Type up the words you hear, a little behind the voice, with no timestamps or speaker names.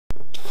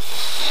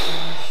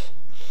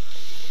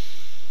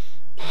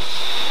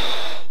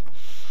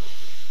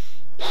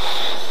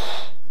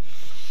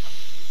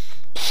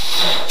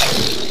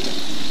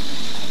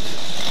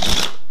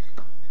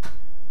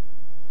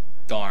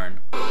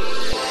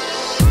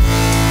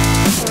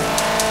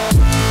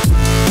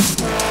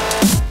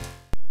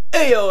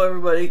Hey yo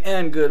everybody,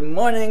 and good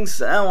morning.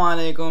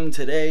 Assalamu alaikum.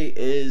 Today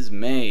is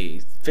May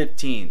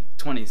 15th,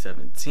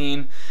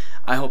 2017.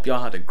 I hope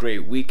y'all had a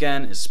great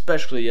weekend,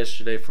 especially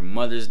yesterday for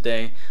Mother's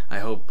Day. I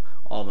hope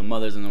all the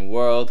mothers in the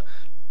world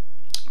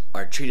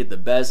are treated the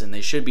best, and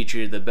they should be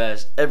treated the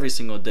best every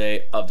single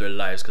day of their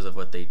lives because of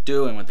what they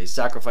do and what they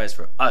sacrifice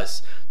for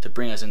us to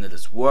bring us into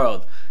this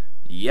world.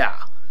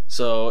 Yeah.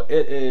 So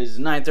it is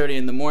 9:30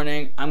 in the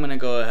morning. I'm gonna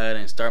go ahead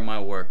and start my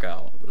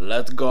workout.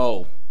 Let's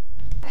go.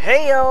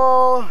 Hey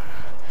yo!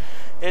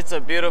 It's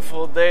a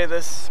beautiful day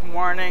this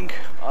morning.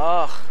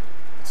 Oh,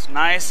 it's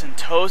nice and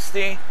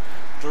toasty.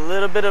 With a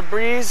little bit of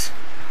breeze.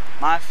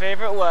 My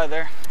favorite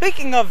weather.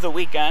 Speaking of the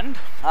weekend,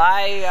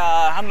 I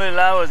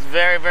alhamdulillah was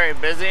very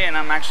busy, and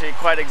I'm actually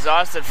quite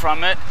exhausted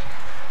from it.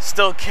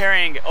 Still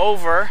carrying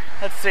over.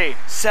 Let's see.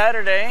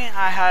 Saturday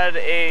I had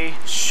a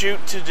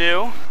shoot to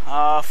do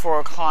for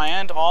a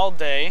client all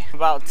day,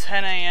 about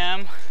 10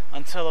 a.m.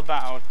 until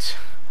about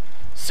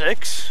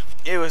 6.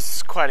 It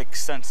was quite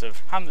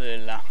extensive,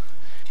 alhamdulillah.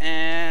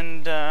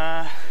 And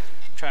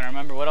trying to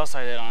remember what else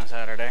I did on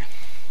Saturday.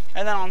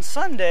 And then on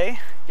Sunday,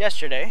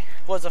 yesterday,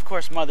 was of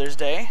course Mother's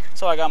Day.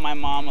 So I got my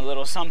mom a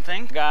little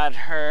something.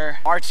 Got her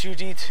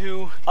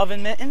R2D2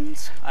 oven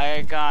mittens.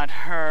 I got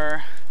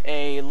her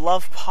a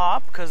Love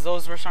Pop, because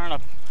those were starting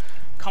to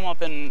come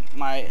up in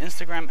my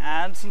Instagram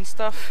ads and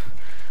stuff.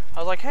 I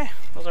was like, hey,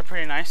 those are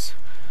pretty nice.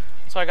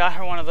 So I got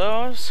her one of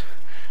those.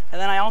 And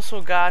then I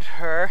also got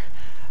her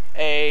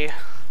a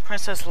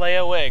Princess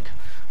Leia wig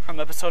from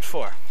episode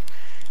 4.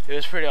 It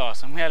was pretty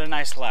awesome. We had a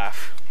nice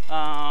laugh.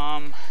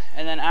 And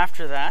then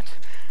after that,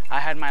 I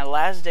had my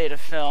last day to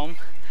film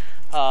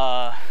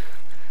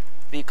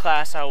the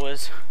class I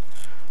was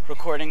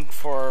recording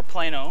for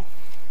Plano,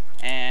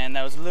 and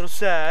that was a little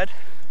sad,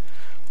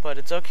 but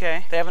it's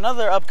okay. They have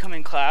another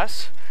upcoming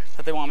class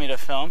that they want me to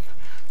film,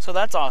 so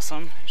that's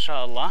awesome,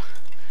 inshallah.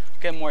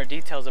 Get more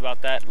details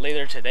about that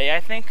later today, I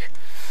think.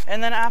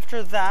 And then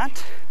after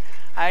that,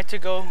 I had to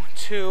go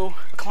to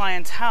a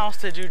client's house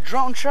to do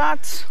drone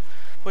shots,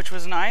 which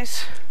was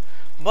nice,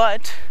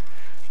 but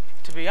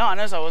to be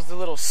honest, I was a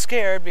little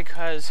scared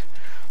because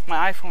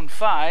my iPhone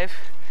 5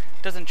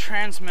 doesn't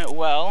transmit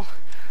well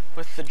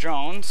with the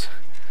drones,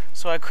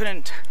 so I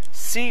couldn't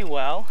see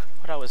well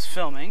what I was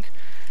filming,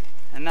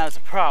 and that was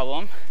a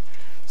problem.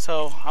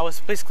 So I was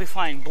basically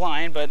flying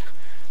blind, but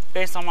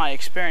based on my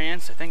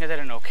experience, I think I did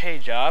an okay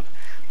job.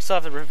 Still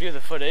have to review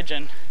the footage,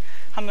 and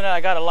alhamdulillah,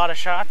 I got a lot of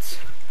shots,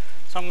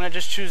 so I'm gonna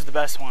just choose the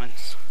best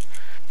ones.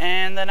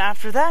 And then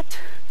after that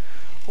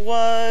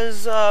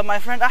was my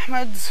friend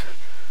Ahmed's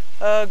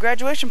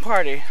graduation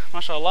party.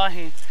 MashaAllah,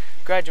 he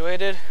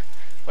graduated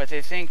with,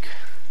 I think,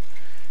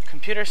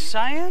 computer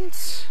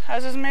science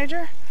as his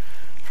major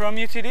from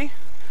UTD.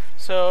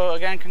 So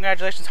again,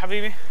 congratulations,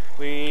 Habibi.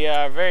 We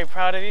are very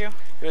proud of you.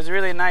 It was a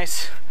really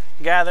nice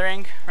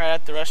gathering right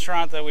at the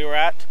restaurant that we were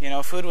at. You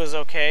know, food was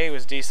okay, it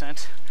was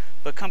decent,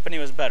 but company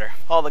was better.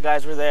 All the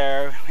guys were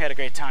there. We had a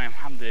great time,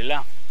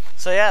 alhamdulillah.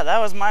 So yeah, that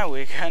was my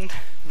weekend.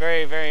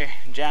 Very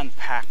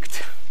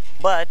jam-packed.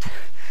 But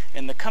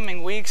in the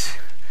coming weeks,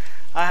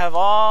 I have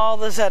all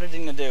this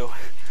editing to do.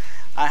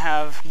 I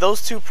have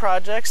those 2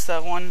 projects,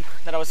 that one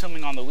that I was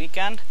filming on the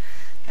weekend,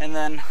 and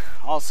then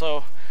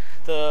also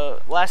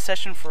the last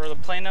session for the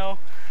Plano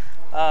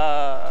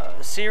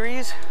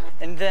series.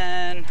 And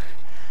then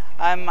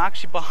I'm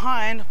actually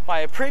behind by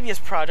a previous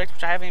project,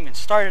 which I haven't even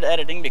started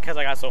editing because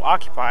I got so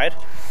occupied.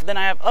 Then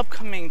I have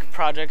upcoming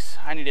projects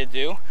I need to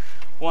do.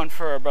 One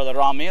for Brother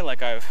Rami,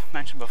 like I've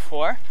mentioned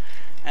before.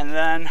 And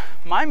then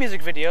my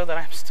music video that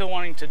I'm still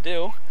wanting to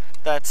do,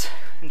 that's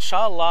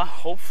inshallah,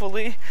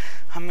 hopefully,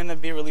 I'm going to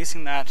be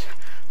releasing that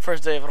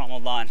first day of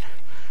Ramadan.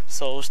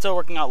 So we're still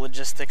working out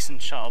logistics,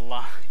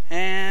 inshallah.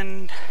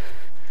 And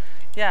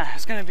yeah,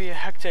 it's going to be a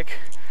hectic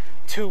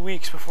 2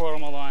 weeks before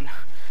Ramadan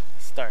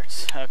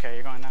starts. Okay,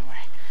 you're going that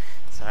way.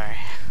 Sorry.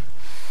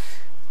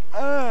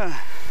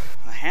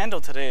 The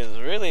handle today is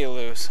really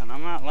loose, and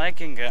I'm not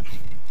liking it.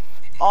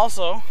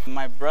 Also,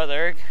 my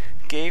brother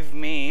gave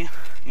me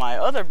my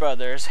other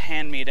brother's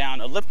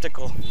hand-me-down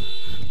elliptical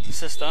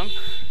system.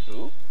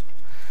 Ooh.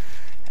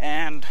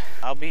 And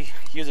I'll be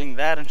using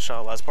that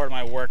inshallah as part of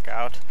my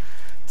workout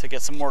to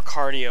get some more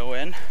cardio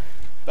in.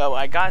 But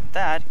I got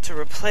that to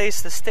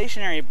replace the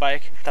stationary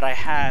bike that I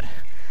had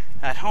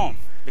at home,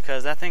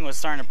 because that thing was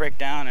starting to break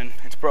down and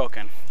it's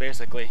broken,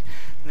 basically.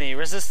 The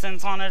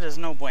resistance on it is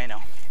no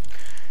bueno.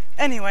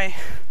 Anyway,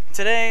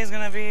 today is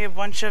gonna be a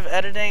bunch of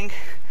editing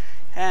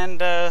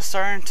and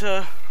starting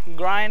to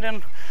grind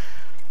and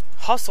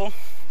hustle.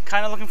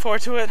 Kind of looking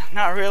forward to it,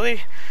 not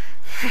really,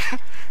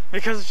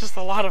 because it's just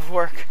a lot of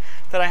work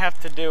that I have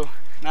to do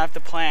and I have to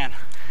plan.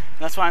 And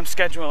that's why I'm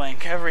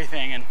scheduling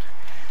everything, and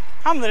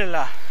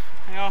alhamdulillah,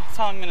 you know, that's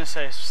all I'm gonna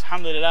say. It's just,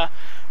 alhamdulillah,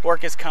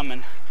 work is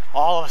coming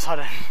all of a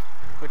sudden,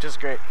 which is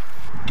great.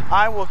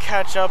 I will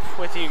catch up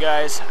with you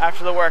guys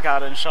after the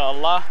workout,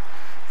 inshallah.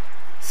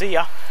 See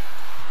ya.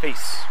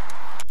 Peace.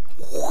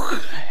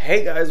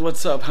 Hey guys,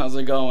 what's up? How's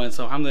it going?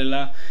 So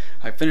alhamdulillah,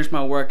 I finished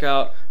my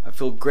workout. I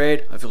feel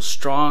great. I feel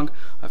strong.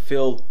 I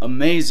feel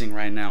amazing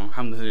right now.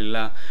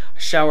 Alhamdulillah. I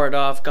showered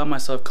off, got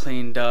myself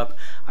cleaned up.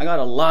 I got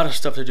a lot of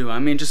stuff to do. I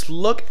mean, just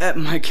look at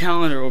my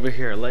calendar over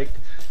here. Like,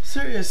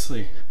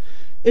 seriously,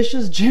 it's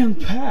just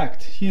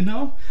jam-packed, you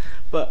know?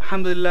 But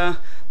alhamdulillah,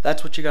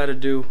 that's what you gotta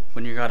do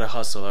when you gotta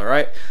hustle,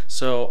 alright?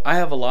 So I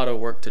have a lot of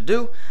work to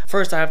do.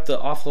 First, I have to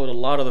offload a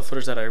lot of the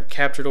footage that I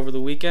captured over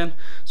the weekend.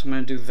 So I'm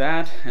gonna do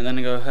that and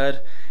then go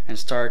ahead and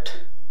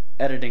start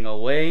editing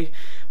away.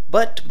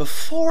 But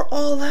before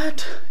all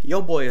that,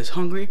 yo boy is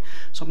hungry.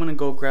 So I'm gonna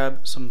go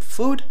grab some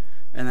food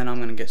and then I'm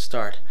gonna get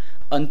started.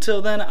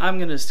 Until then, I'm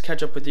gonna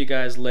catch up with you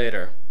guys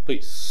later.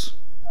 Peace.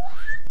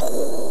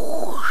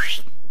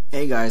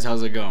 Hey guys,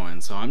 how's it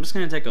going? So I'm just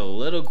gonna take a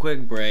little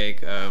quick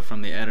break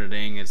from the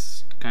editing.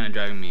 It's kind of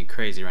driving me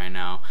crazy right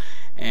now.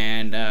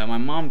 And my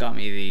mom got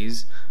me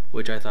these,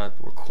 which I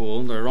thought were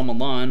cool. They're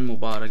Ramadan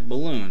Mubarak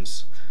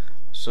balloons.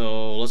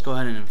 So let's go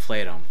ahead and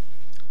inflate them.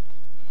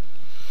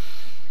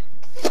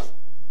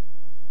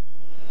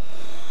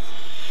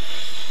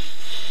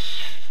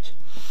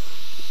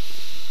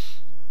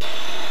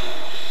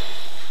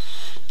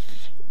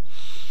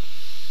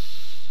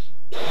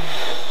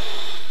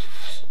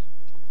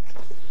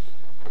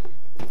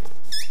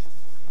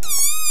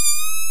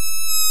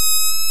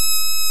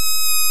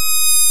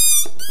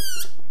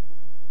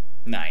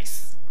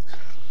 Nice.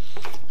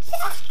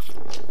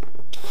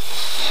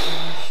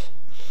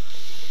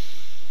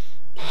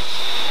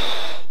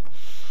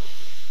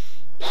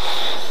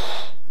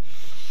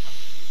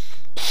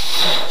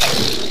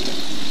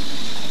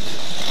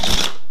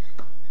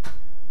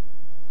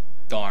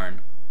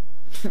 Darn.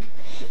 Let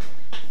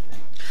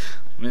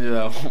me do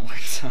that one more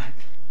time.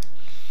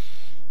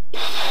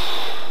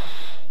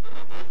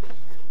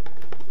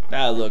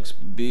 That looks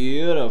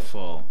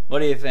beautiful. What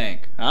do you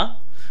think? Huh?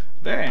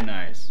 Very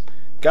nice.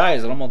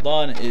 Guys,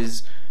 Ramadan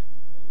is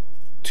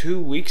 2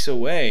 weeks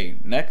away.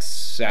 Next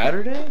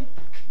Saturday?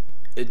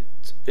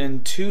 It's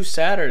in 2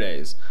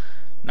 Saturdays.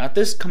 Not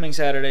this coming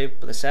Saturday,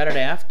 but the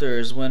Saturday after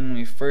is when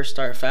we first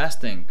start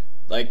fasting.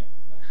 Like,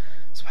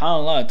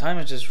 subhanAllah, time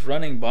is just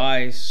running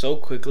by so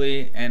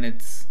quickly, and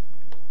it's,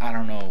 I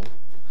don't know,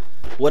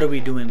 what are we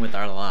doing with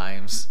our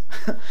lives?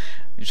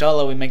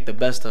 Inshallah, we make the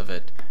best of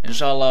it.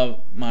 Inshallah,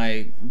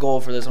 my goal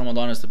for this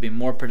Ramadan is to be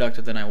more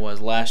productive than I was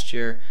last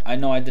year. I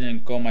know I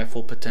didn't go my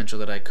full potential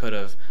that I could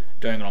have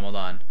during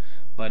Ramadan,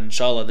 but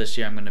inshallah this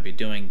year I'm going to be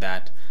doing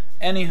that.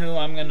 Anywho,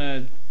 I'm going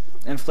to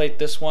inflate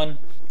this one,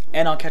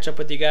 and I'll catch up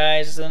with you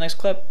guys in the next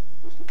clip.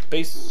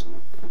 Peace.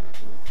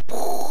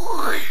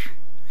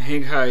 Hey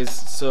guys,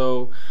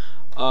 so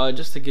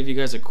just to give you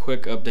guys a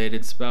quick update,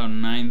 it's about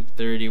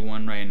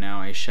 9:31 right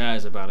now. Aisha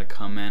is about to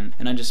come in,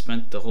 and I just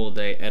spent the whole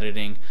day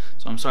editing.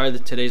 So I'm sorry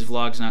that today's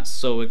vlog's not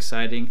so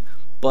exciting,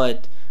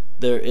 but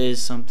there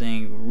is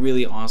something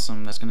really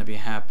awesome that's going to be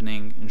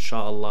happening,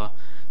 inshallah.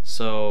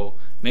 So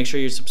make sure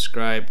you're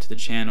subscribed to the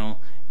channel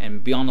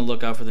and be on the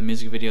lookout for the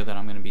music video that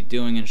I'm going to be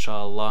doing,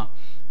 inshallah,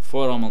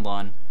 for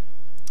Ramadan.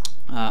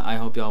 I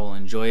hope y'all will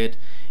enjoy it.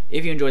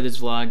 If you enjoyed this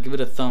vlog, give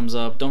it a thumbs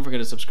up. Don't forget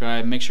to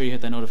subscribe. Make sure you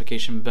hit that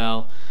notification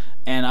bell.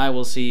 And I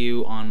will see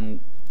you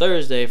on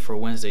Thursday for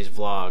Wednesday's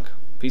vlog.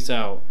 Peace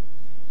out.